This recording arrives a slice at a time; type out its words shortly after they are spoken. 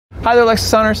Hi there,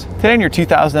 Lexus owners. Today in your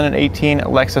 2018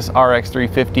 Lexus RX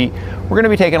 350, we're going to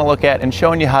be taking a look at and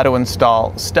showing you how to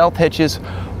install Stealth Hitches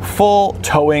full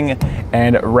towing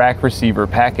and rack receiver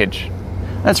package.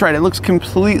 That's right, it looks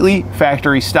completely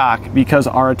factory stock because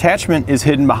our attachment is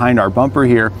hidden behind our bumper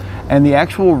here, and the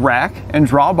actual rack and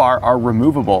drawbar are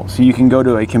removable, so you can go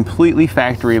to a completely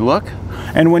factory look.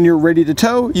 And when you're ready to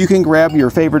tow, you can grab your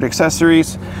favorite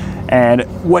accessories and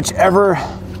whichever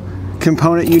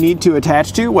component you need to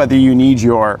attach to, whether you need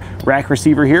your rack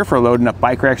receiver here for loading up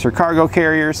bike racks or cargo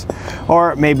carriers,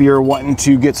 or maybe you're wanting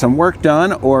to get some work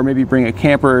done, or maybe bring a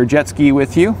camper or jet ski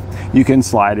with you, you can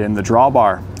slide in the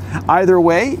drawbar. Either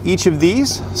way, each of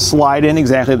these slide in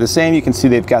exactly the same. You can see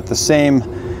they've got the same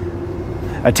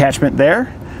attachment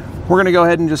there. We're going to go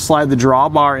ahead and just slide the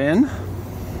drawbar in.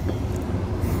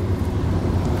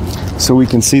 So we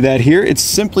can see that here. It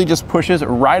simply just pushes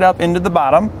right up into the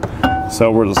bottom. So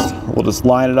we'll just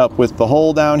line it up with the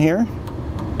hole down here.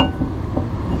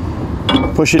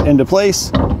 Push it into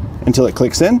place until it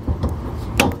clicks in.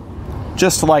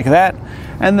 Just like that.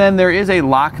 And then there is a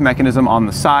lock mechanism on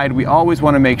the side. We always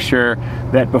want to make sure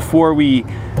that before we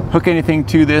hook anything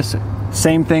to this,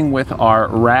 same thing with our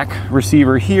rack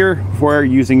receiver here, before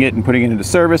using it and putting it into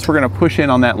service, we're going to push in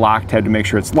on that lock tab to make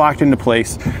sure it's locked into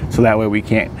place, so that way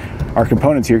our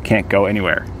components here can't go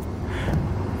anywhere.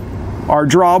 Our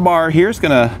drawbar here is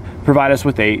going to provide us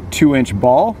with a 2-inch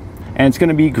ball, and it's going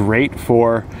to be great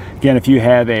for, again, if you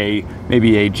have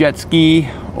maybe a jet ski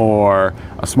or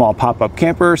a small pop-up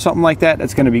camper or something like that,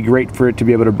 it's going to be great for it to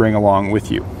be able to bring along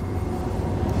with you.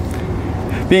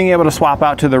 Being able to swap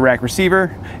out to the rack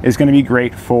receiver is going to be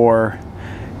great for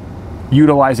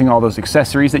utilizing all those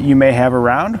accessories that you may have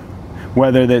around,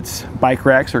 whether that's bike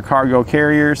racks or cargo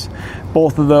carriers.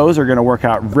 Both of those are going to work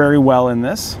out very well in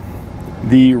this.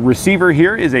 The receiver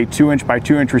here is a 2-inch by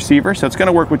 2-inch receiver, so it's going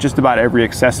to work with just about every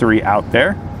accessory out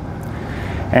there.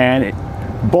 And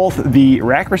both the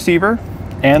rack receiver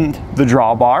and the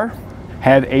drawbar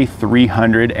have a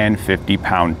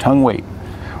 350-pound tongue weight,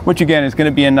 which again is going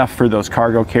to be enough for those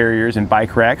cargo carriers and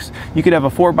bike racks. You could have a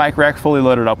 4-bike rack fully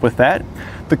loaded up with that.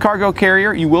 The cargo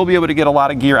carrier, you will be able to get a lot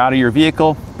of gear out of your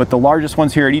vehicle, but the largest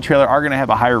ones here at eTrailer are going to have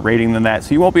a higher rating than that,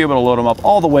 so you won't be able to load them up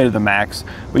all the way to the max,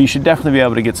 but you should definitely be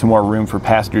able to get some more room for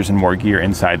passengers and more gear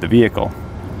inside the vehicle.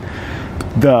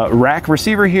 The rack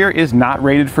receiver here is not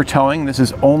rated for towing. This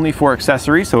is only for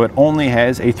accessories, so it only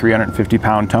has a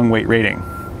 350-pound tongue weight rating.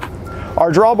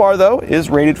 Our drawbar, though, is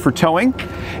rated for towing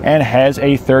and has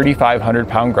a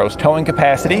 3,500-pound gross towing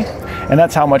capacity, and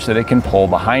that's how much that it can pull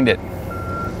behind it.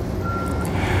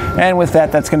 And with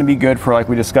that, that's going to be good for, like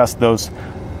we discussed, those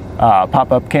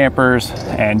pop-up campers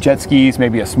and jet skis,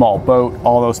 maybe a small boat.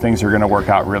 All those things are going to work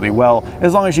out really well,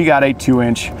 as long as you got a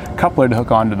 2-inch coupler to hook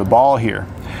onto the ball here.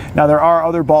 Now, there are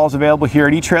other balls available here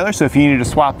at eTrailer, so if you needed to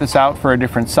swap this out for a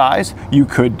different size, you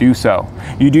could do so.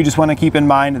 You do just want to keep in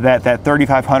mind that that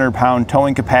 3,500-pound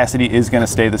towing capacity is going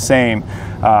to stay the same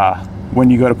when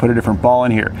you go to put a different ball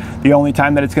in here. The only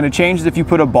time that it's going to change is if you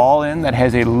put a ball in that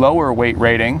has a lower weight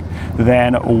rating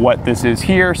than what this is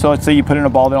here. So let's say you put in a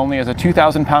ball that only has a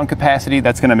 2,000-pound capacity.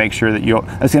 That's going to make sure that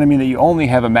that's going to mean that you only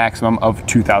have a maximum of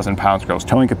 2,000 pounds gross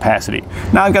towing capacity.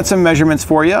 Now I've got some measurements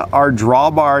for you. Our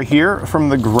drawbar here from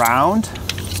the ground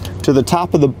to the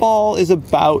top of the ball is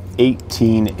about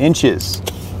 18 inches.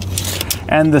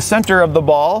 And the center of the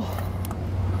ball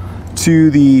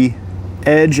to the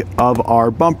edge of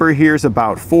our bumper here is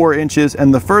about 4 inches,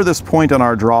 and the furthest point on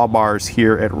our drawbars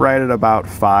here right at about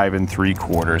 5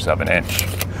 3/4 inches.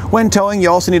 When towing,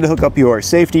 you also need to hook up your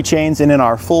safety chains, and in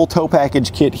our full tow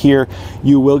package kit here,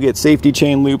 you will get safety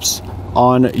chain loops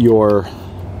on your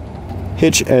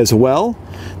hitch as well.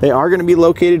 They are going to be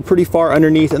located pretty far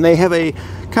underneath, and they have a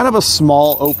kind of a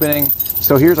small opening.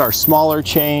 So here's our smaller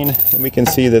chain, and we can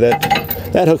see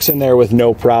that hooks in there with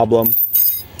no problem.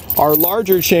 Our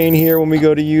larger chain here, when we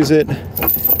go to use it,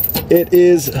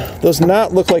 does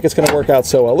not look like it's going to work out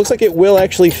so well. It looks like it will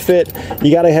actually fit.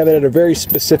 You got to have it at a very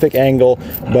specific angle,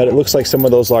 but it looks like some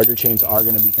of those larger chains are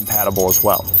going to be compatible as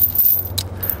well.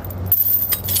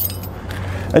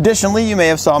 Additionally, you may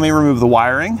have saw me remove the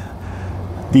wiring.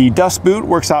 The dust boot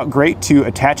works out great to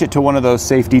attach it to one of those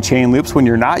safety chain loops when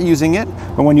you're not using it,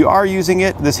 but when you are using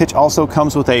it, this hitch also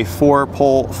comes with a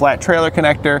 4-pole flat trailer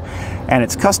connector, and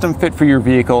it's custom fit for your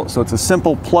vehicle, so it's a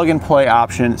simple plug and play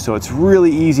option, so it's really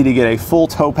easy to get a full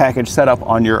tow package set up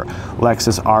on your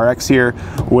Lexus RX here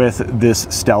with this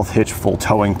Stealth Hitch full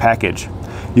towing package.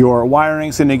 Your wiring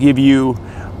is going to give you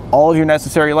all of your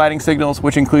necessary lighting signals,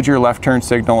 which include your left turn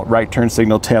signal, right turn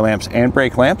signal, tail lamps, and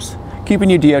brake lamps, keeping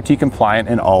you DOT compliant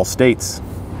in all states.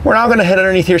 We're now going to head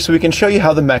underneath here so we can show you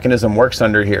how the mechanism works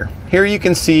under here. Here you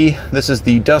can see this is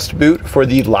the dust boot for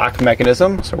the lock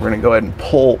mechanism. So we're going to go ahead and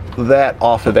pull that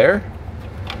off of there.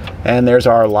 And there's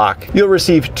our lock. You'll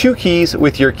receive 2 keys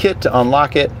with your kit to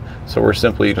unlock it. So we're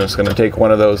simply just going to take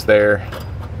one of those there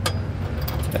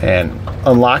and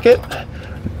unlock it.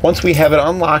 Once we have it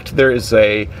unlocked, there is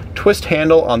a twist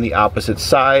handle on the opposite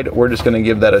side. We're just going to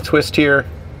give that a twist here.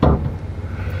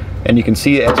 And you can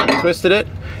see as we twisted it,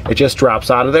 it just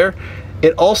drops out of there.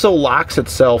 It also locks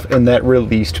itself in that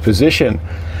released position.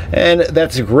 And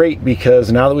that's great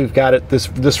because now that we've got it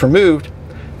this removed,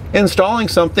 installing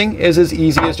something is as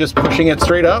easy as just pushing it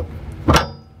straight up,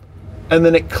 and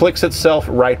then it clicks itself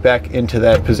right back into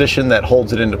that position that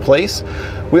holds it into place.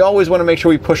 We always want to make sure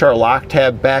we push our lock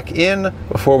tab back in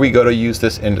before we go to use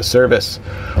this into service.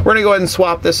 We're going to go ahead and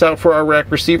swap this out for our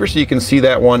rack receiver so you can see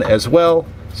that one as well.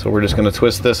 So we're just going to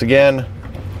twist this again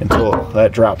until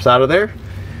that drops out of there.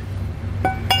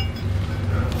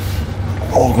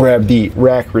 We'll grab the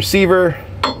rack receiver.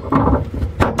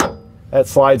 That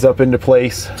slides up into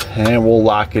place and we'll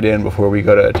lock it in before we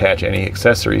go to attach any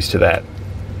accessories to that.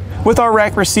 With our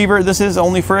rack receiver, this is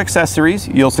only for accessories.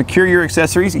 You'll secure your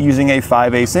accessories using a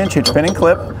 5/8" hitch pin and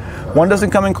clip. One doesn't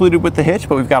come included with the hitch,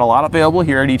 but we've got a lot available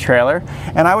here at eTrailer.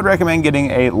 And I would recommend getting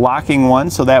a locking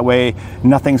one so that way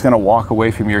nothing's gonna walk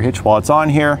away from your hitch while it's on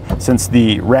here. Since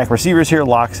the rack receiver is here,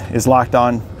 is locked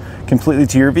on completely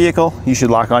to your vehicle, you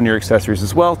should lock on your accessories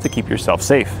as well to keep yourself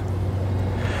safe.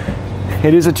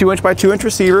 It is a 2" by 2"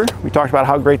 receiver. We talked about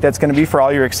how great that's going to be for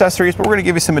all your accessories, but we're going to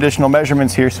give you some additional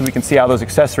measurements here so we can see how those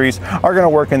accessories are going to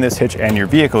work in this hitch and your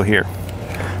vehicle here.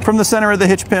 From the center of the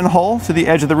hitch pin hole to the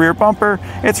edge of the rear bumper,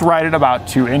 it's right at about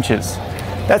 2 inches.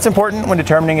 That's important when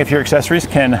determining if your accessories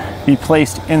can be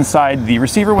placed inside the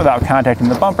receiver without contacting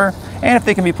the bumper, and if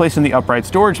they can be placed in the upright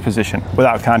storage position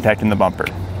without contacting the bumper.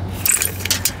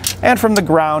 And from the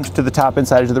ground to the top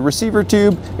inside of the receiver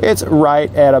tube, it's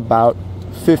right at about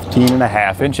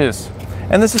 15.5 inches.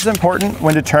 And this is important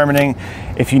when determining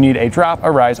if you need a drop, a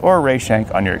rise, or a raise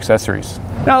shank on your accessories.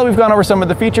 Now that we've gone over some of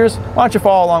the features, why don't you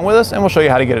follow along with us and we'll show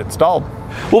you how to get it installed.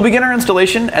 We'll begin our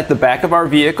installation at the back of our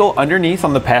vehicle underneath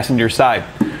on the passenger side.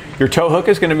 Your tow hook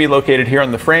is going to be located here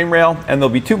on the frame rail, and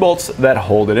there'll be 2 bolts that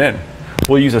hold it in.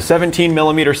 We'll use a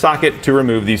 17mm socket to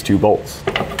remove these 2 bolts.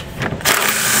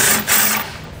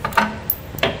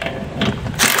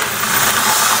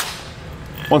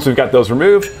 Once we've got those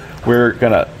removed, we're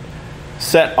gonna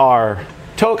set our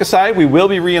tow hook aside. We will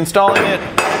be reinstalling it,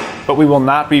 but we will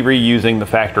not be reusing the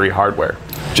factory hardware.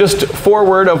 Just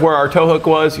forward of where our tow hook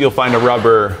was, you'll find a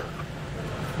rubber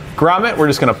grommet. We're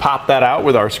just gonna pop that out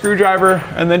with our screwdriver,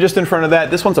 and then just in front of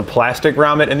that, this one's a plastic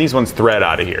grommet, and these ones thread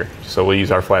out of here. So we'll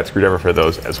use our flat screwdriver for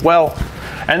those as well.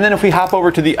 And then if we hop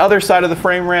over to the other side of the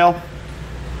frame rail,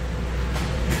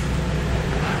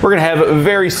 we're gonna have a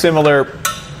very similar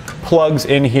plugs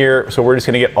in here, so we're just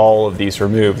going to get all of these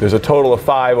removed. There's a total of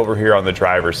 5 over here on the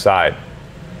driver's side.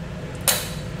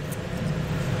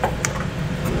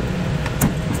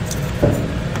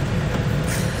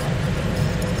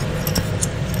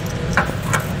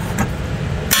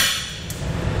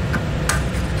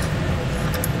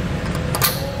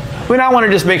 We now want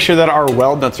to just make sure that our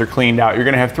weld nuts are cleaned out. You're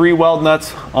going to have 3 weld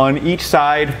nuts on each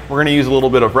side. We're going to use a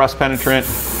little bit of rust penetrant,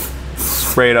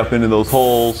 spray it up into those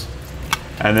holes.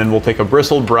 And then we'll take a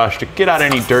bristled brush to get out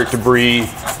any dirt, debris,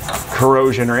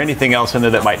 corrosion, or anything else in there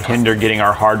that might hinder getting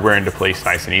our hardware into place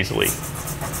nice and easily.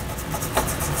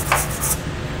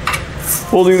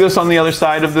 We'll do this on the other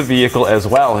side of the vehicle as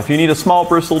well. If you need a small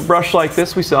bristled brush like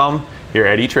this, we sell them here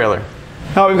at eTrailer.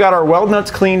 Now we've got our weld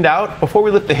nuts cleaned out. Before we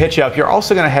lift the hitch up, you're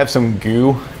also going to have some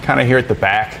goo kind of here at the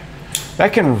back.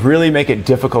 That can really make it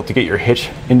difficult to get your hitch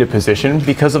into position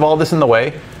because of all this in the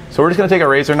way. So we're just going to take a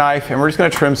razor knife and we're just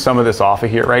going to trim some of this off of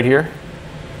here, right here.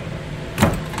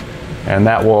 And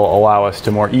that will allow us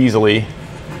to more easily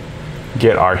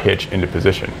get our hitch into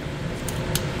position.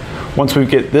 Once we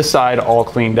get this side all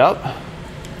cleaned up,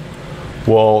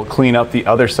 we'll clean up the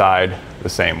other side the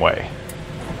same way.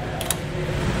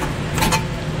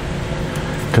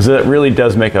 Because it really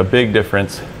does make a big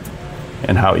difference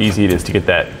in how easy it is to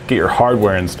get your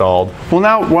hardware installed. We'll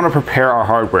now want to prepare our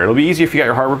hardware. It'll be easier if you got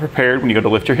your hardware prepared when you go to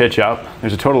lift your hitch up.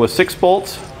 There's a total of 6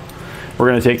 bolts. We're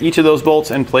going to take each of those bolts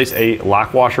and place a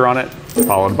lock washer on it,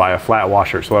 followed by a flat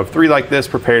washer. So we'll have 3 like this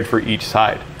prepared for each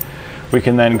side. We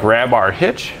can then grab our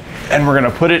hitch and we're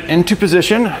going to put it into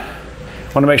position.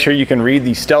 Want to make sure you can read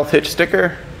the Stealth Hitch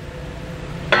sticker.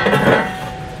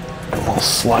 We'll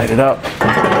slide it up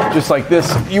just like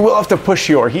this. You will have to push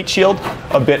your heat shield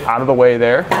a bit out of the way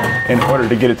there in order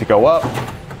to get it to go up.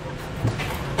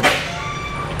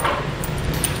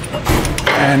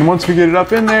 And once we get it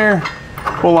up in there,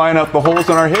 we'll line up the holes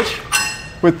in our hitch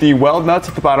with the weld nuts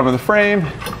at the bottom of the frame,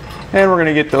 and we're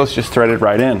gonna get those just threaded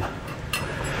right in.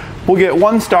 We'll get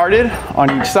one started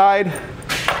on each side,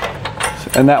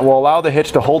 and that will allow the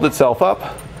hitch to hold itself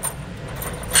up,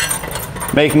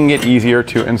 making it easier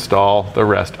to install the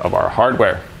rest of our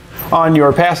hardware. On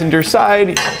your passenger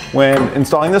side, when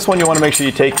installing this one, you want to make sure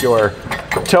you take your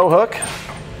tow hook.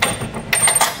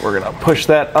 We're gonna push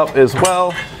that up as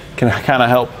well. Can kind of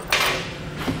help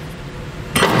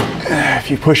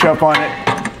if you push up on it.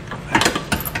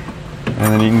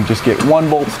 And then you can just get one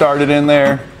bolt started in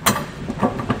there.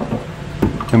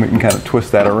 And we can kind of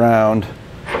twist that around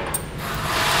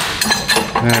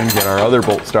and get our other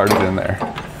bolt started in there.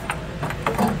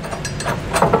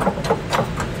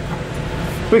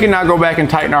 We can now go back and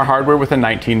tighten our hardware with a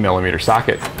 19mm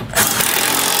socket.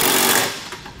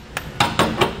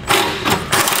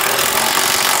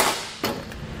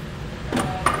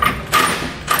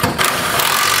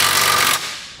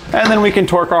 And then we can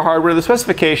torque our hardware to the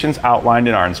specifications outlined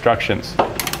in our instructions.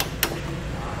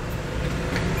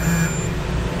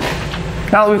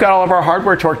 Now that we've got all of our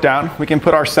hardware torqued down, we can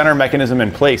put our center mechanism in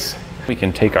place. We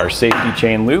can take our safety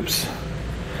chain loops.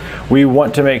 We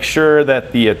want to make sure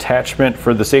that the attachment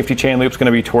for the safety chain loop is going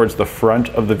to be towards the front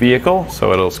of the vehicle,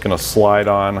 so it's going to slide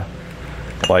on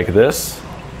like this.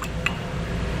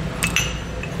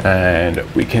 And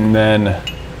we can then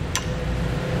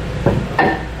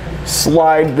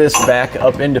slide this back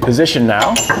up into position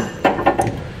now.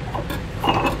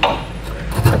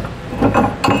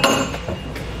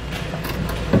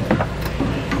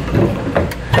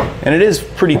 And it is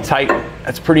pretty tight.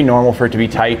 It's pretty normal for it to be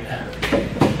tight.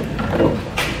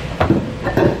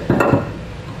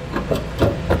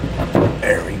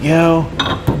 There we go.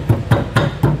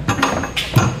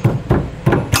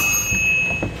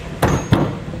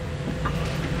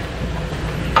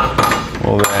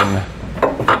 We'll then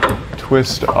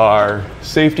twist our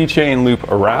safety chain loop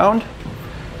around,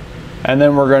 and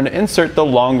then we're going to insert the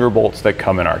longer bolts that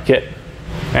come in our kit.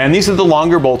 And these are the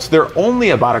longer bolts. They're only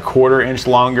about a 1/4 inch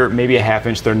longer, maybe a 1/2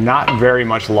 inch. They're not very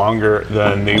much longer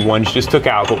than the ones you just took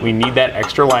out, but we need that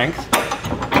extra length.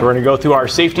 So we're going to go through our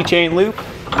safety chain loop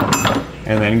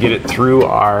and then get it through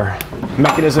our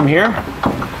mechanism here.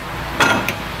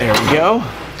 There we go.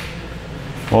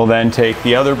 We'll then take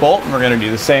the other bolt and we're going to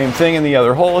do the same thing in the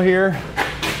other hole here.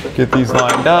 Get these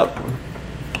lined up.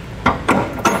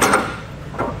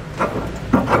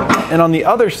 And on the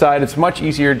other side, it's much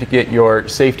easier to get your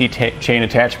safety chain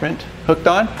attachment hooked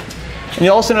on. And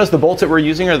you'll also notice the bolts that we're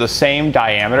using are the same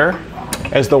diameter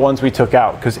as the ones we took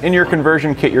out, because in your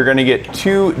conversion kit, you're going to get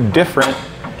 2 different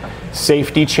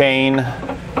safety chain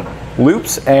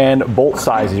loops and bolt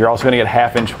sizes. You're also going to get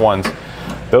 1/2 inch ones.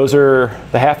 Those are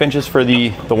the 1/2 inches for the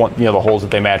one, the holes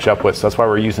that they match up with. So that's why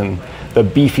we're using the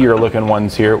beefier looking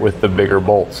ones here with the bigger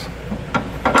bolts.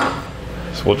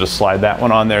 So we'll just slide that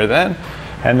one on there then.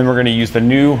 And then we're going to use the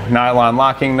new nylon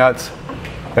locking nuts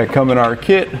that come in our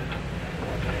kit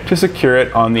to secure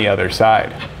it on the other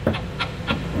side.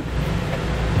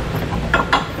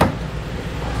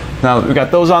 Now that we've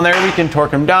got those on there, we can torque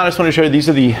them down. I just want to show you, these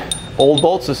are the old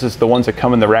bolts. This is the ones that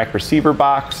come in the rack receiver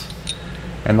box,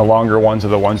 and the longer ones are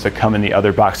the ones that come in the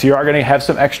other box. So you are going to have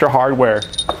some extra hardware,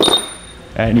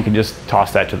 and you can just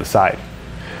toss that to the side.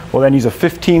 We'll then use a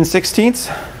 15/16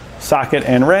 socket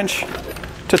and wrench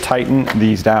to tighten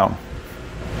these down.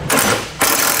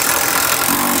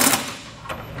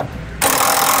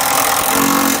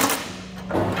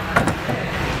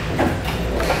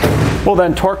 We'll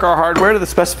then torque our hardware to the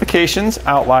specifications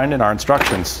outlined in our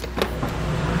instructions.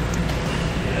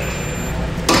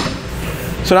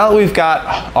 So now that we've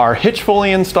got our hitch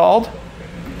fully installed,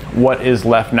 what is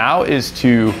left now is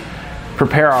to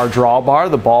prepare our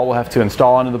drawbar. The ball we'll have to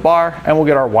install onto the bar, and we'll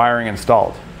get our wiring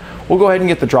installed. We'll go ahead and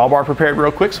get the drawbar prepared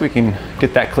real quick so we can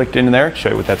get that clicked in there, show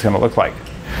you what that's going to look like.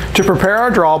 To prepare our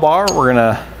drawbar, we're going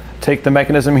to take the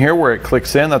mechanism here where it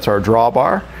clicks in. That's our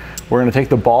drawbar. We're going to take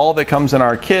the ball that comes in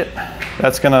our kit.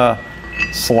 That's going to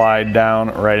slide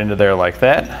down right into there like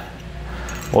that.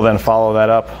 We'll then follow that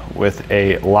up with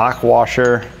a lock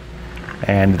washer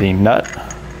and the nut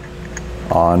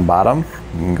on bottom.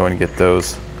 You can go and get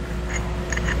those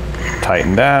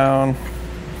tightened down.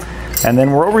 And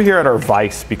then we're over here at our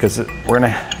vise because we're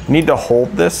going to need to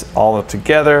hold this all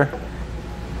together,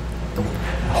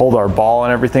 hold our ball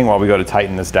and everything while we go to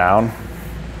tighten this down.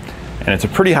 And it's a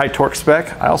pretty high torque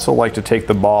spec. I also like to take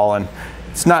the ball, and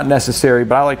it's not necessary,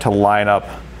 but I like to line up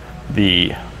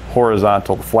the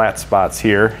horizontal flat spots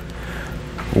here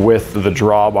with the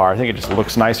drawbar. I think it just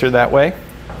looks nicer that way.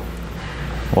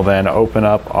 We'll then open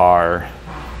up our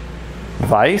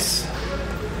vise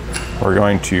We're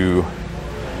going to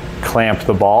clamp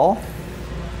the ball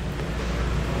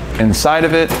inside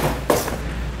of it,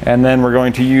 and then we're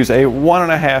going to use a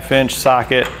 1.5 inch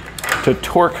socket to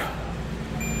torque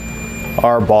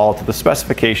our ball to the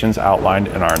specifications outlined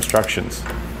in our instructions.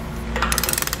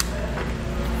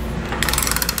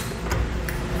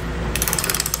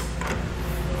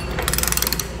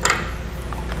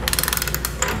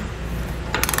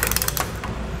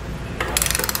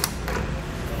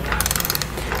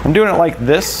 I'm doing it like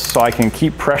this so I can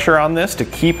keep pressure on this to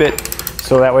keep it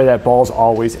so that way that ball's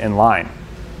always in line.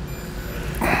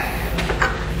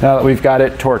 Now that we've got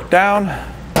it torqued down,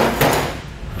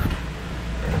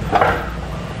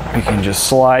 we can just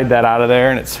slide that out of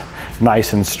there and it's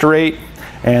nice and straight.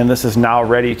 And this is now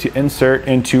ready to insert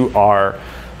into our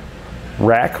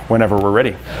rack whenever we're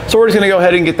ready. So we're just gonna go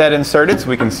ahead and get that inserted so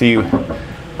we can see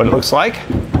what it looks like.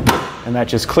 And that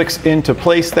just clicks into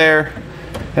place there.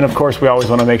 And of course, we always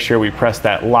want to make sure we press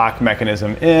that lock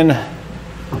mechanism in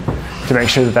to make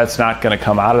sure that that's not going to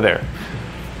come out of there.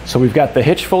 So we've got the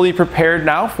hitch fully prepared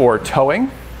now for towing.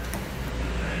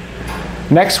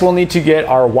 Next, we'll need to get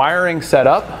our wiring set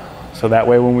up. So that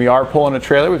way when we are pulling a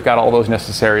trailer, we've got all those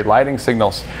necessary lighting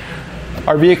signals.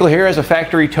 Our vehicle here has a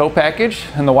factory tow package,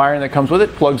 and the wiring that comes with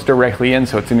it plugs directly in,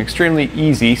 so it's an extremely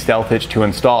easy Stealth hitch to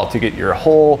install to get your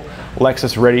whole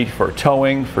Lexus ready for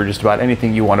towing for just about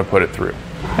anything you want to put it through.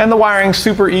 And the wiring's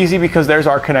super easy because there's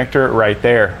our connector right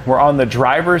there. We're on the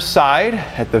driver's side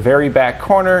at the very back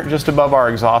corner, just above our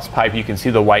exhaust pipe. You can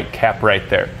see the white cap right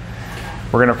there.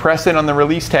 We're going to press in on the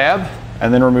release tab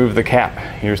and then remove the cap.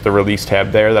 Here's the release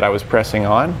tab there that I was pressing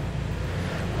on.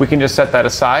 We can just set that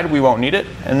aside, we won't need it,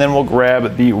 and then we'll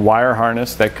grab the wire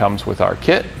harness that comes with our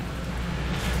kit.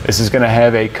 This is going to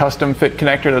have a custom fit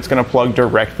connector that's going to plug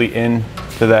directly in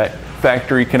to that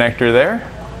factory connector there.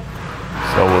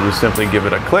 So we'll just simply give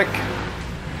it a click.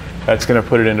 That's going to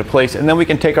put it into place, and then we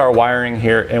can take our wiring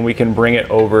here and we can bring it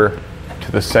over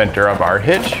to the center of our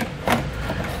hitch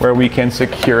where we can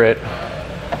secure it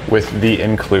with the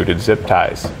included zip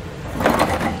ties.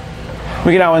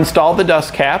 We can now install the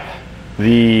dust cap.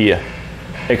 The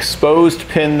exposed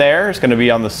pin there is going to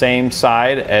be on the same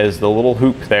side as the little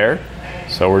hoop there.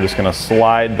 So we're just going to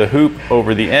slide the hoop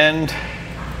over the end.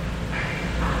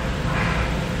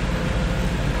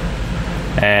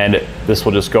 And this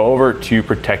will just go over to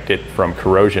protect it from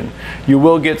corrosion. You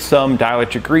will get some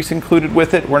dielectric grease included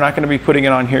with it. We're not going to be putting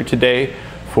it on here today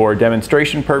for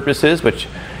demonstration purposes, but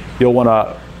you'll want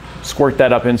to squirt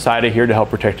that up inside of here to help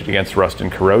protect it against rust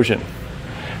and corrosion.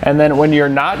 And then when you're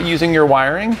not using your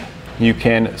wiring, you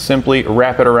can simply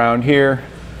wrap it around here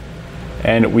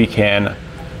and we can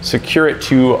secure it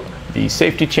to the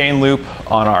safety chain loop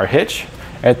on our hitch.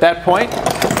 At that point,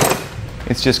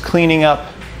 it's just cleaning up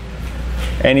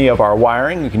any of our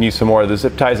wiring. You can use some more of the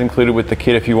zip ties included with the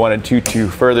kit if you wanted to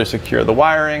further secure the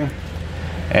wiring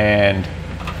and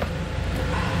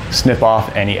snip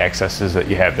off any excesses that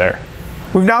you have there.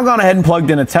 We've now gone ahead and plugged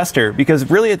in a tester because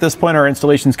really at this point our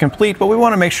installation is complete, but we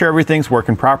want to make sure everything's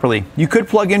working properly. You could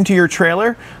plug into your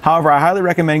trailer. However, I highly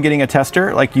recommend getting a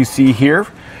tester like you see here.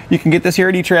 You can get this here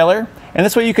at eTrailer, and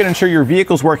this way you can ensure your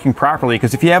vehicle's working properly,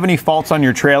 because if you have any faults on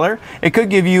your trailer, it could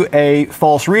give you a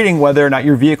false reading whether or not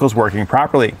your vehicle's working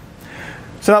properly.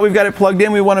 So now that we've got it plugged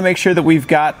in, we want to make sure that we've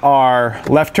got our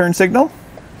left turn signal,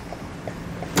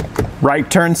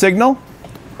 right turn signal,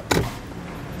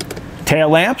 tail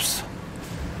lamps,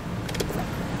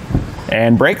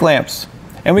 and brake lamps.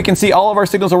 And we can see all of our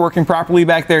signals are working properly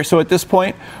back there. So at this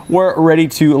point, we're ready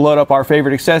to load up our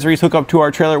favorite accessories, hook up to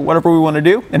our trailer, whatever we want to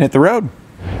do, and hit the road.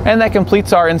 And that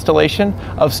completes our installation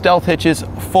of Stealth Hitch's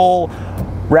full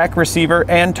rack receiver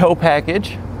and tow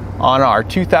package on our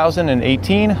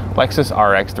 2018 Lexus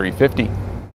RX 350.